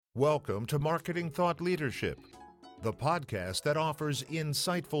Welcome to Marketing Thought Leadership, the podcast that offers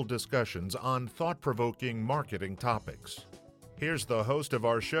insightful discussions on thought-provoking marketing topics. Here's the host of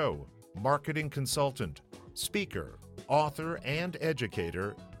our show, marketing consultant, speaker, author, and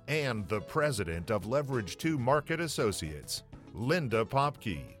educator, and the president of Leverage 2 Market Associates, Linda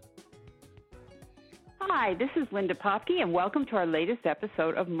Popke. Hi, this is Linda Popke, and welcome to our latest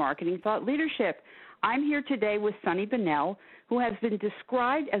episode of Marketing Thought Leadership. I'm here today with Sunny Bennell, who has been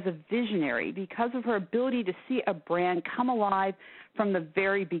described as a visionary because of her ability to see a brand come alive from the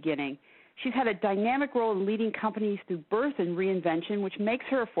very beginning. She's had a dynamic role in leading companies through birth and reinvention, which makes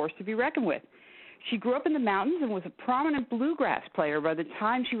her a force to be reckoned with. She grew up in the mountains and was a prominent bluegrass player by the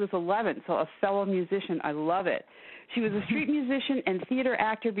time she was 11, so a fellow musician. I love it. She was a street musician and theater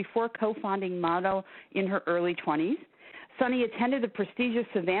actor before co-founding Motto in her early 20s. Sunny attended the prestigious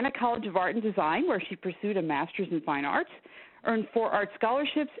Savannah College of Art and Design, where she pursued a master's in fine arts, earned 4 art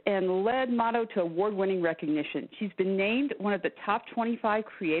scholarships, and led Motto to award-winning recognition. She's been named one of the top 25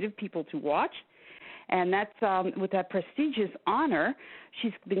 creative people to watch, and that's with that prestigious honor,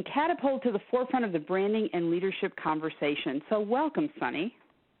 she's been catapulted to the forefront of the branding and leadership conversation. So welcome, Sunny.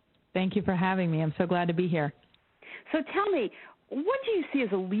 Thank you for having me. I'm so glad to be here. So tell me, what do you see as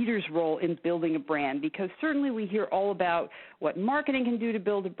a leader's role in building a brand? Because certainly we hear all about what marketing can do to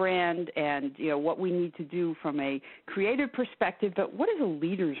build a brand and, what we need to do from a creative perspective, but what is a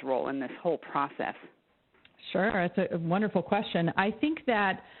leader's role in this whole process? Sure, it's a wonderful question. I think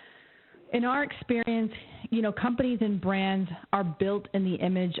that in our experience, companies and brands are built in the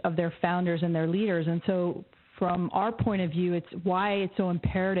image of their founders and their leaders, and so from our point of view, it's why it's so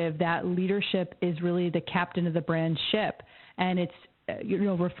imperative that leadership is really the captain of the brand ship. And it's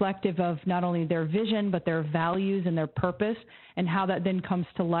reflective of not only their vision, but their values and their purpose, and how that then comes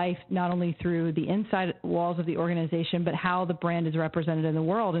to life not only through the inside walls of the organization, but how the brand is represented in the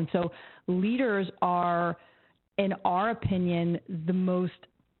world. And so leaders are, in our opinion, the most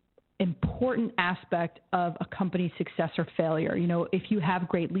important aspect of a company's success or failure. If you have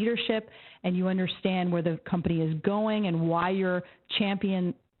great leadership and you understand where the company is going and why you're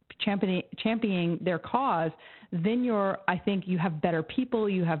championing their cause, then I think you have better people,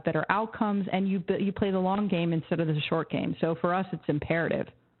 you have better outcomes, and you play the long game instead of the short game. So for us, it's imperative.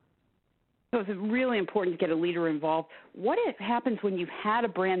 So it's really important to get a leader involved. What happens when you've had a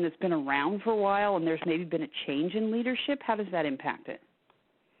brand that's been around for a while and there's maybe been a change in leadership? How does that impact it?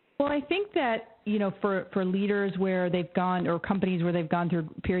 Well, I think that, for leaders where they've gone, or companies where they've gone through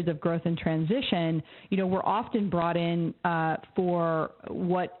periods of growth and transition, we're often brought in for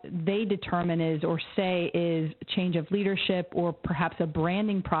what they determine is or say is change of leadership or perhaps a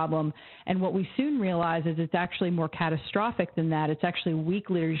branding problem. And what we soon realize is it's actually more catastrophic than that. It's actually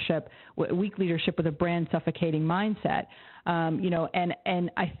weak leadership with a brand suffocating mindset.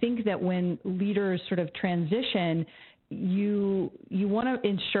 And I think that when leaders sort of transition, you want to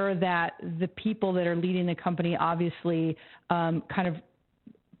ensure that the people that are leading the company obviously kind of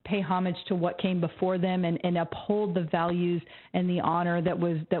pay homage to what came before them and uphold the values and the honor that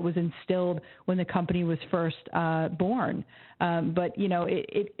was instilled when the company was first born. But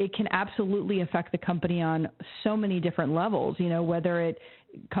it can absolutely affect the company on so many different levels. Whether it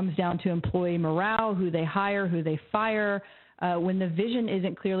comes down to employee morale, who they hire, who they fire. When the vision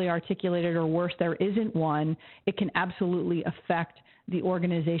isn't clearly articulated, or worse, there isn't one, it can absolutely affect the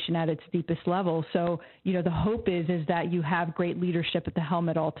organization at its deepest level. So, the hope is that you have great leadership at the helm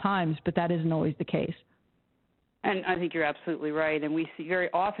at all times, but that isn't always the case. And I think you're absolutely right. And we very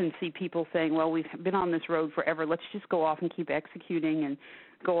often see people saying, well, we've been on this road forever. Let's just go off and keep executing and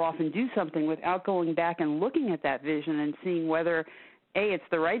go off and do something without going back and looking at that vision and seeing whether A, it's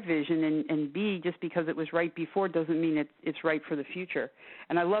the right vision, and B, just because it was right before doesn't mean it's right for the future.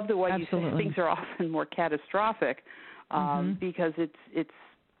 And I love the way Absolutely. You say things are often more catastrophic because it's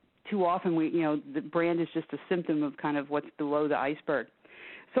too often the brand is just a symptom of kind of what's below the iceberg.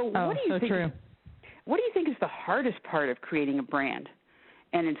 So what do you think? True. What do you think is the hardest part of creating a brand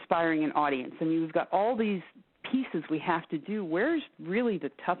and inspiring an audience? I mean, we've got all these pieces we have to do. Where's really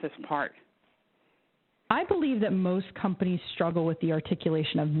the toughest part? I believe that most companies struggle with the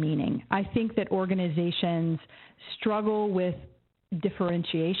articulation of meaning. I think that organizations struggle with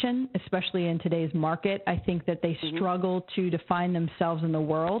differentiation, especially in today's market. I think that they struggle to define themselves in the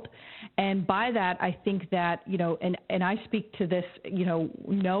world. And by that, I think that, and I speak to this,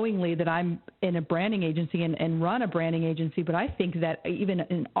 knowingly that I'm in a branding agency and run a branding agency, but I think that even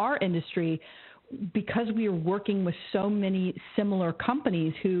in our industry, because we are working with so many similar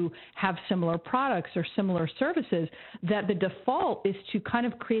companies who have similar products or similar services, that the default is to kind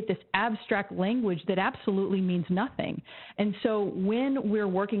of create this abstract language that absolutely means nothing. And so when we're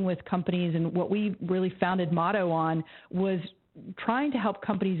working with companies, and what we really founded Motto on was trying to help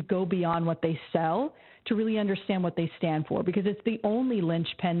companies go beyond what they sell to really understand what they stand for, because it's the only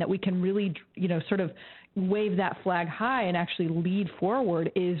linchpin that we can really, sort of wave that flag high and actually lead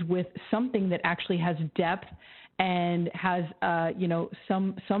forward, is with something that actually has depth and has,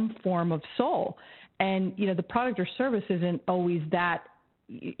 some form of soul. And, the product or service isn't always that,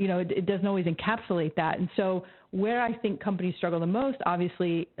 it doesn't always encapsulate that. And so where I think companies struggle the most,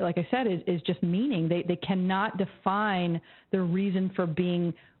 obviously, like I said, is just meaning. They cannot define the reason for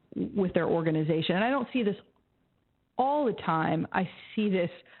being with their organization. And I don't see this all the time. I see this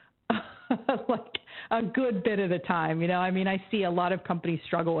like a good bit of the time. I see a lot of companies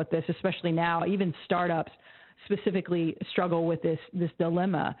struggle with this, especially now. Even startups specifically struggle with this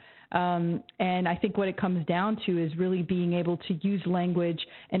dilemma. And I think what it comes down to is really being able to use language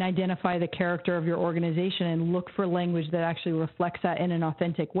and identify the character of your organization and look for language that actually reflects that in an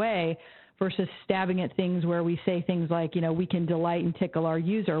authentic way, versus stabbing at things where we say things like, we can delight and tickle our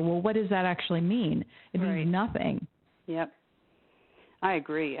user. Well, what does that actually mean? It means nothing. Yep. I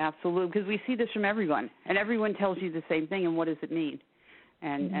agree, absolutely, because we see this from everyone, and everyone tells you the same thing, and what does it mean?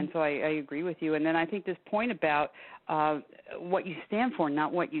 And so I agree with you. And then I think this point about what you stand for,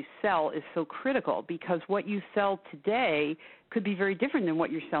 not what you sell, is so critical, because what you sell today could be very different than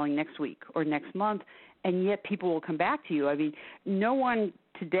what you're selling next week or next month, and yet people will come back to you. I mean, no one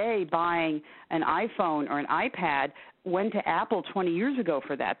today buying an iPhone or an iPad went to Apple 20 years ago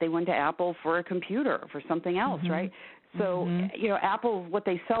for that. They went to Apple for a computer or for something else, right? So, Apple, what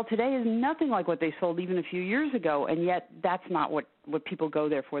they sell today is nothing like what they sold even a few years ago, and yet that's not what people go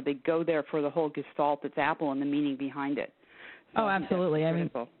there for. They go there for the whole gestalt that's Apple and the meaning behind it. So absolutely.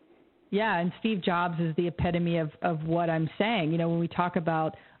 And Steve Jobs is the epitome of what I'm saying. When we talk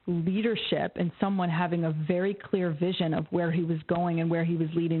about leadership and someone having a very clear vision of where he was going and where he was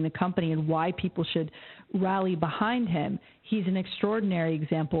leading the company and why people should rally behind him, he's an extraordinary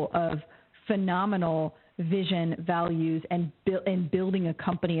example of phenomenal vision, values, and building a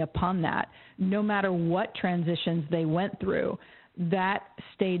company upon that. No matter what transitions they went through, that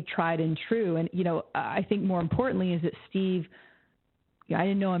stayed tried and true. And, I think more importantly is that Steve, I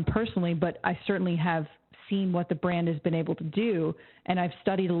didn't know him personally, but I certainly have seen what the brand has been able to do, and I've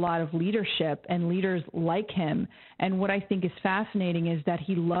studied a lot of leadership and leaders like him. And what I think is fascinating is that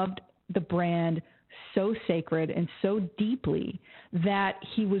he loved the brand so sacred and so deeply that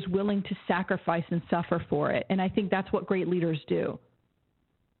he was willing to sacrifice and suffer for it. And I think that's what great leaders do.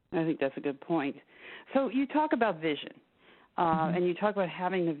 I think that's a good point. So you talk about vision, and you talk about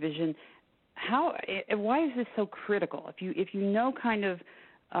having a vision. Why is this so critical? If you know kind of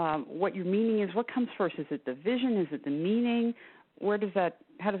what your meaning is, what comes first? Is it the vision? Is it the meaning? How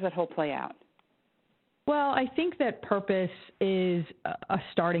does that whole play out? Well, I think that purpose is a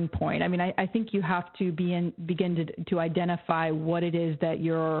starting point. I think you have to begin to identify what it is that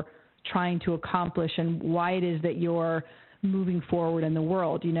you're trying to accomplish and why it is that you're moving forward in the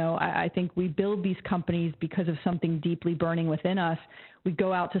world. I think we build these companies because of something deeply burning within us. We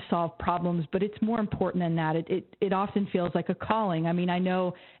go out to solve problems, but it's more important than that. It often feels like a calling. I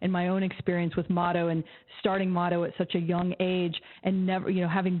know in my own experience with Motto and starting Motto at such a young age and never,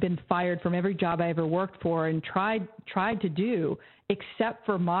 having been fired from every job I ever worked for and tried to do, except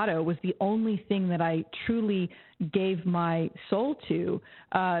for Motto, was the only thing that I truly gave my soul to,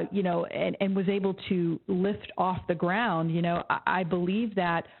 and was able to lift off the ground. I believe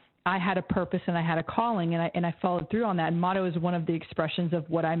that I had a purpose and I had a calling, and I followed through on that. And Motto is one of the expressions of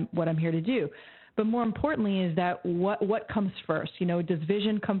what I'm here to do. But more importantly is that what comes first? Does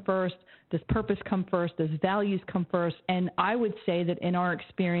vision come first? Does purpose come first? Does values come first? And I would say that in our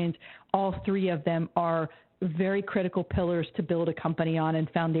experience, all three of them are very critical pillars to build a company on and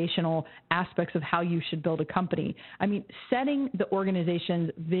foundational aspects of how you should build a company. Setting the organization's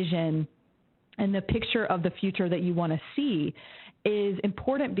vision and the picture of the future that you want to see is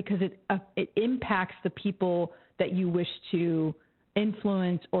important because it impacts the people that you wish to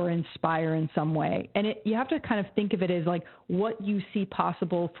influence or inspire in some way. And you have to kind of think of it as like what you see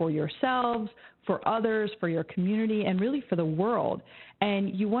possible for yourselves, for others, for your community, and really for the world.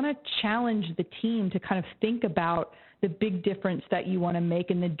 And you want to challenge the team to kind of think about the big difference that you want to make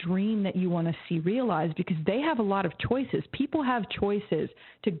and the dream that you want to see realized, because they have a lot of choices. People have choices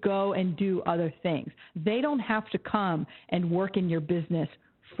to go and do other things. They don't have to come and work in your business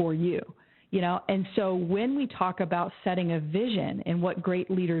for you. And so when we talk about setting a vision and what great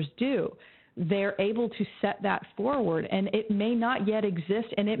leaders do, they're able to set that forward. And it may not yet exist,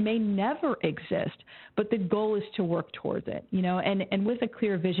 and it may never exist, but the goal is to work towards it, and with a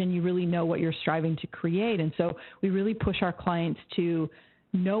clear vision, you really know what you're striving to create. And so we really push our clients to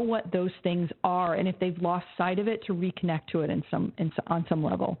know what those things are, and if they've lost sight of it, to reconnect to it on some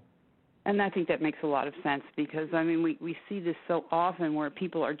level. And I think that makes a lot of sense because, we see this so often where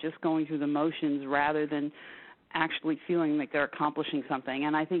people are just going through the motions rather than actually feeling like they're accomplishing something.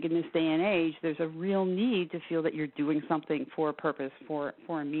 And I think in this day and age, there's a real need to feel that you're doing something for a purpose, for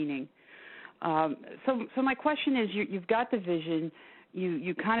a meaning. So my question is, you've got the vision,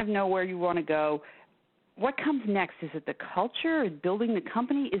 you kind of know where you want to go. What comes next? Is it the culture, building the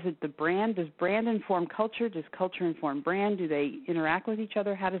company? Is it the brand? Does brand inform culture? Does culture inform brand? Do they interact with each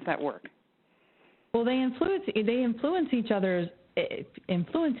other? How does that work? Well, they influence each other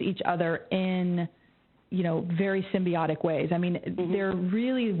in very symbiotic ways. They're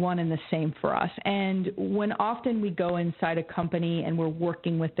really one and the same for us. And when often we go inside a company and we're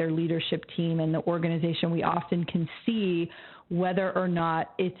working with their leadership team and the organization, we often can see whether or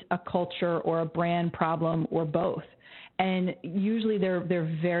not it's a culture or a brand problem or both. And usually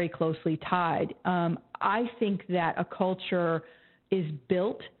they're very closely tied. I think that a culture is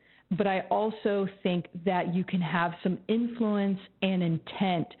built, but I also think that you can have some influence and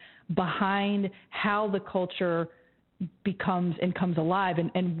intent behind how the culture becomes and comes alive,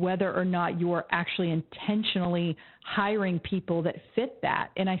 and whether or not you are actually intentionally hiring people that fit that.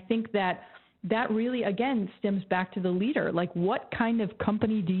 And I think that really, again, stems back to the leader. Like, what kind of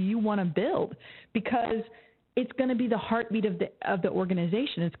company do you want to build? Because it's going to be the heartbeat of the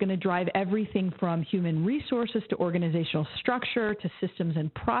organization. It's going to drive everything from human resources to organizational structure to systems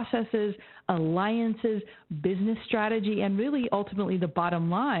and processes, alliances, business strategy, and really ultimately the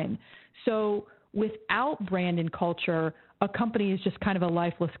bottom line. So without brand and culture, a company is just kind of a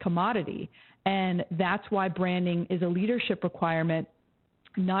lifeless commodity. And that's why branding is a leadership requirement,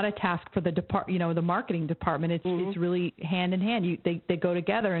 not a task for the marketing department. It's really hand in hand. They go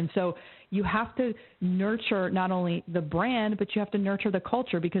together. And so you have to nurture not only the brand, but you have to nurture the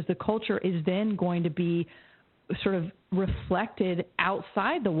culture, because the culture is then going to be sort of reflected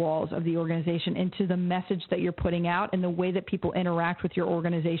outside the walls of the organization into the message that you're putting out and the way that people interact with your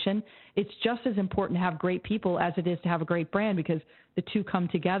organization. It's just as important to have great people as it is to have a great brand, because the two come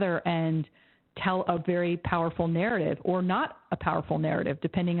together and tell a very powerful narrative, or not a powerful narrative,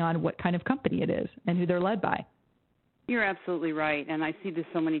 depending on what kind of company it is and who they're led by. You're absolutely right, and I see this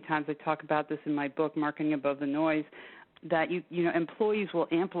so many times. I talk about this in my book, Marketing Above the Noise, that employees will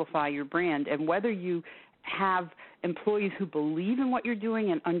amplify your brand, and whether you have employees who believe in what you're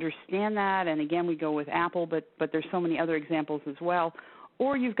doing and understand that, and again, we go with Apple, but there's so many other examples as well,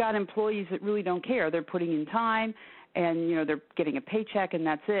 or you've got employees that really don't care. They're putting in time, and they're getting a paycheck, and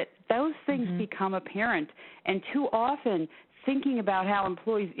that's it. Those things become apparent, and too often thinking about how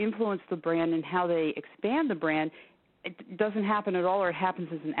employees influence the brand and how they expand the brand, it doesn't happen at all, or it happens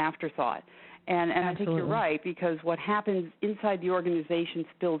as an afterthought. And I think you're right, because what happens inside the organization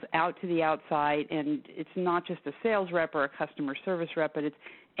spills out to the outside, and it's not just a sales rep or a customer service rep, but it's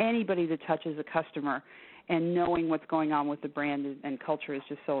anybody that touches a customer, and knowing what's going on with the brand and culture is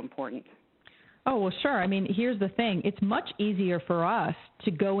just so important. Oh, well, sure. Here's the thing. It's much easier for us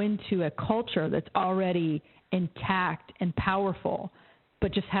to go into a culture that's already intact and powerful,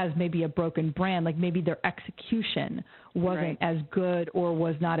 but just has maybe a broken brand, like maybe their execution wasn't as good or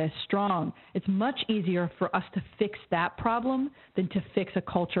was not as strong. It's much easier for us to fix that problem than to fix a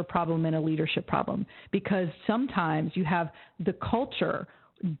culture problem and a leadership problem, because sometimes you have the culture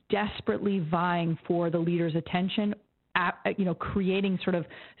desperately vying for the leader's attention, creating sort of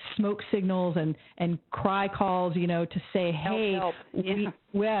smoke signals and cry calls, to say, hey, help.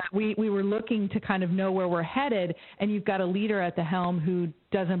 we were looking to kind of know where we're headed, and you've got a leader at the helm who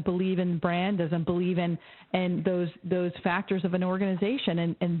doesn't believe in brand, doesn't believe in those factors of an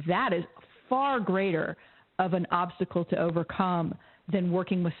organization, and that is far greater of an obstacle to overcome than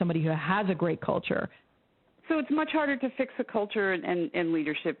working with somebody who has a great culture. So it's much harder to fix a culture and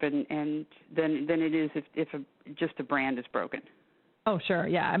leadership than it is if just a brand is broken. Oh, sure.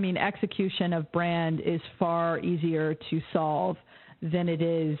 Yeah. Execution of brand is far easier to solve than it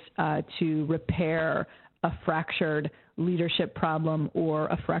is to repair a fractured leadership problem or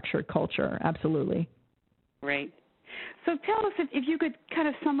a fractured culture. Absolutely. Great. So tell us, if you could kind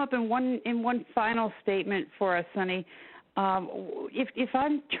of sum up in one final statement for us, Sunny, if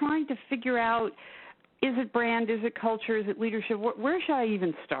I'm trying to figure out, is it brand, is it culture, is it leadership, where should I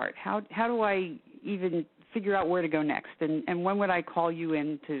even start? How do I even figure out where to go next, and when would I call you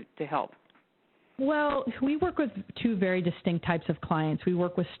in to help? Well, we work with two very distinct types of clients. We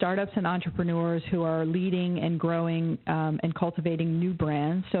work with startups and entrepreneurs who are leading and growing and cultivating new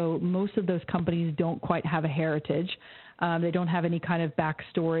brands. So most of those companies don't quite have a heritage. They don't have any kind of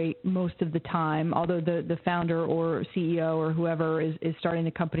backstory most of the time, although the founder or CEO or whoever is starting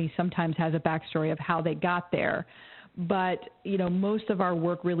the company sometimes has a backstory of how they got there. But, most of our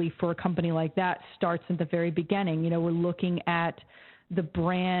work really for a company like that starts at the very beginning. We're looking at the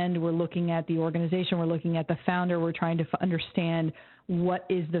brand, we're looking at the organization, we're looking at the founder, we're trying to understand what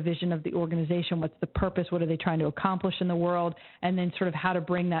is the vision of the organization, what's the purpose, what are they trying to accomplish in the world, and then sort of how to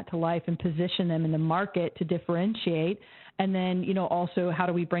bring that to life and position them in the market to differentiate. And then, also how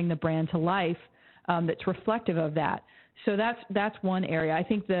do we bring the brand to life that's reflective of that. So that's one area. I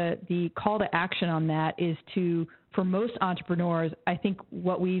think the call to action on that is for most entrepreneurs, I think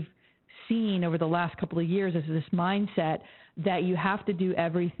what we've seen over the last couple of years is this mindset that you have to do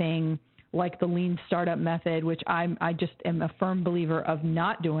everything like the lean startup method, which I just am a firm believer of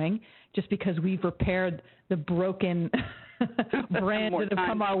not doing, just because we've repaired the broken brands that have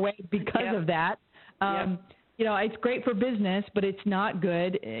come our way because of that. It's great for business, but it's not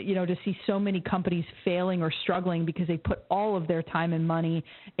good, to see so many companies failing or struggling because they put all of their time and money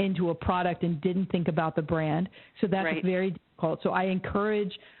into a product and didn't think about the brand. So that's very difficult. So I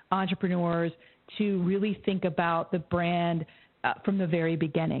encourage entrepreneurs to really think about the brand from the very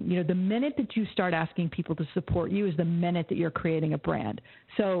beginning. The minute that you start asking people to support you is the minute that you're creating a brand.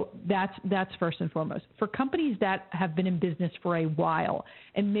 So that's first and foremost. For companies that have been in business for a while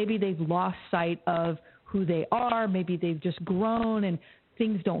and maybe they've lost sight of who they are, maybe they've just grown and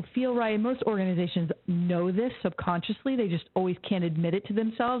things don't feel right. And most organizations know this subconsciously. They just always can't admit it to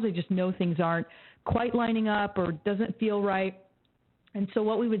themselves. They just know things aren't quite lining up or doesn't feel right. And so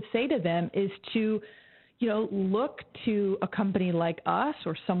what we would say to them is to, look to a company like us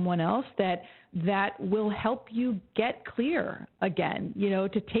or someone else that will help you get clear again,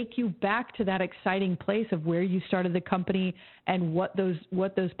 to take you back to that exciting place of where you started the company and what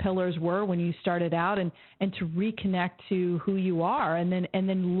those pillars were when you started out, and to reconnect to who you are, and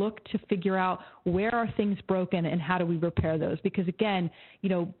then look to figure out where are things broken and how do we repair those. Because again,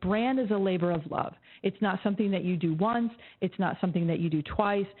 brand is a labor of love. It's not something that you do once. It's not something that you do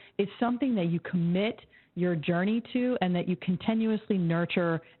twice. It's something that you commit your journey to and that you continuously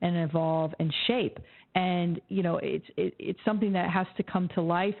nurture and evolve and shape. And, it's something that has to come to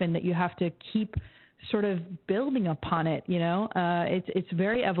life and that you have to keep sort of building upon it. It's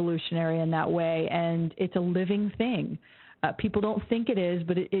very evolutionary in that way, and it's a living thing. People don't think it is,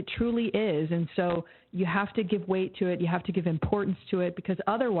 but it truly is. And so you have to give weight to it. You have to give importance to it, because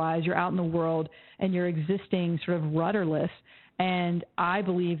otherwise you're out in the world and you're existing sort of rudderless. And I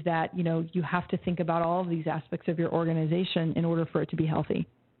believe that, you have to think about all of these aspects of your organization in order for it to be healthy.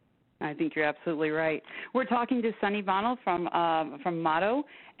 I think you're absolutely right. We're talking to Sunny Bonnell from Motto.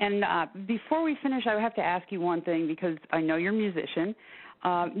 And before we finish, I have to ask you one thing, because I know you're a musician.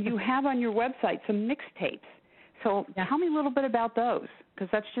 You have on your website some mixtapes. So tell me a little bit about those, because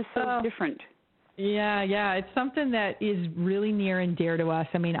that's just so different. Yeah. It's something that is really near and dear to us.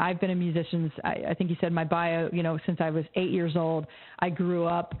 I mean, I've been a musician, I think you said my bio, since I was 8 years old. I grew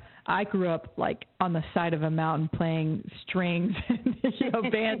up like on the side of a mountain playing strings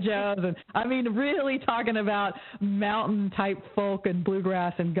and, banjos. And I mean, really talking about mountain type folk and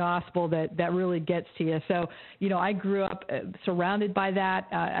bluegrass and gospel that really gets to you. So, I grew up surrounded by that.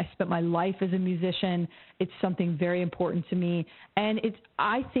 I spent my life as a musician. It's something very important to me. And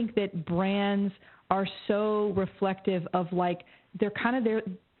I think that brands are so reflective of, like, they're kind of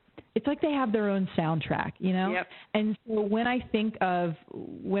it's like they have their own soundtrack, Yep. And so when I think of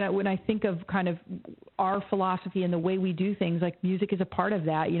kind of our philosophy and the way we do things, like music is a part of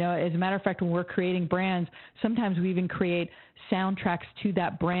that. As a matter of fact, when we're creating brands, sometimes we even create soundtracks to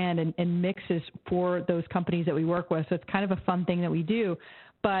that brand and mixes for those companies that we work with. So it's kind of a fun thing that we do.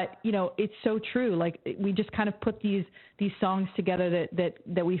 But, it's so true. Like, we just kind of put these songs together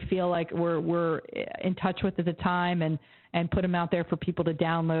that we feel like we're in touch with at the time, and put them out there for people to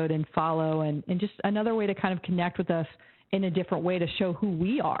download and follow, and just another way to kind of connect with us in a different way to show who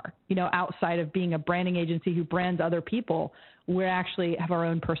we are. Outside of being a branding agency who brands other people, we actually have our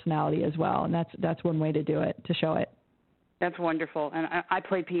own personality as well. And that's one way to do it, to show it. That's wonderful. And I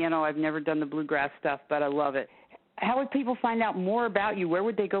play piano. I've never done the bluegrass stuff, but I love it. How would people find out more about you? Where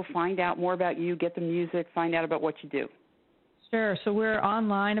would they go find out more about you, get the music, find out about what you do? Sure. So we're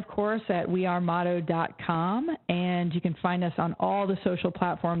online, of course, at wearemotto.com, and you can find us on all the social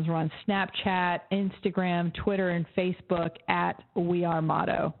platforms. We're on Snapchat, Instagram, Twitter, and Facebook at We Are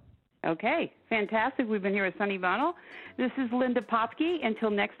Motto. Okay, fantastic. We've been here with Sunny Bunnell. This is Linda Popke.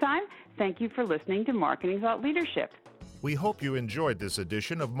 Until next time, thank you for listening to Marketing Thought Leadership. We hope you enjoyed this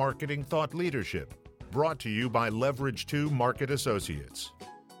edition of Marketing Thought Leadership, brought to you by Leverage 2 Market Associates.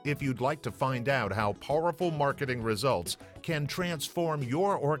 If you'd like to find out how powerful marketing results can transform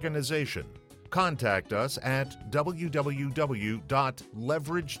your organization, contact us at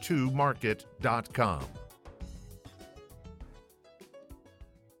www.leverage2market.com.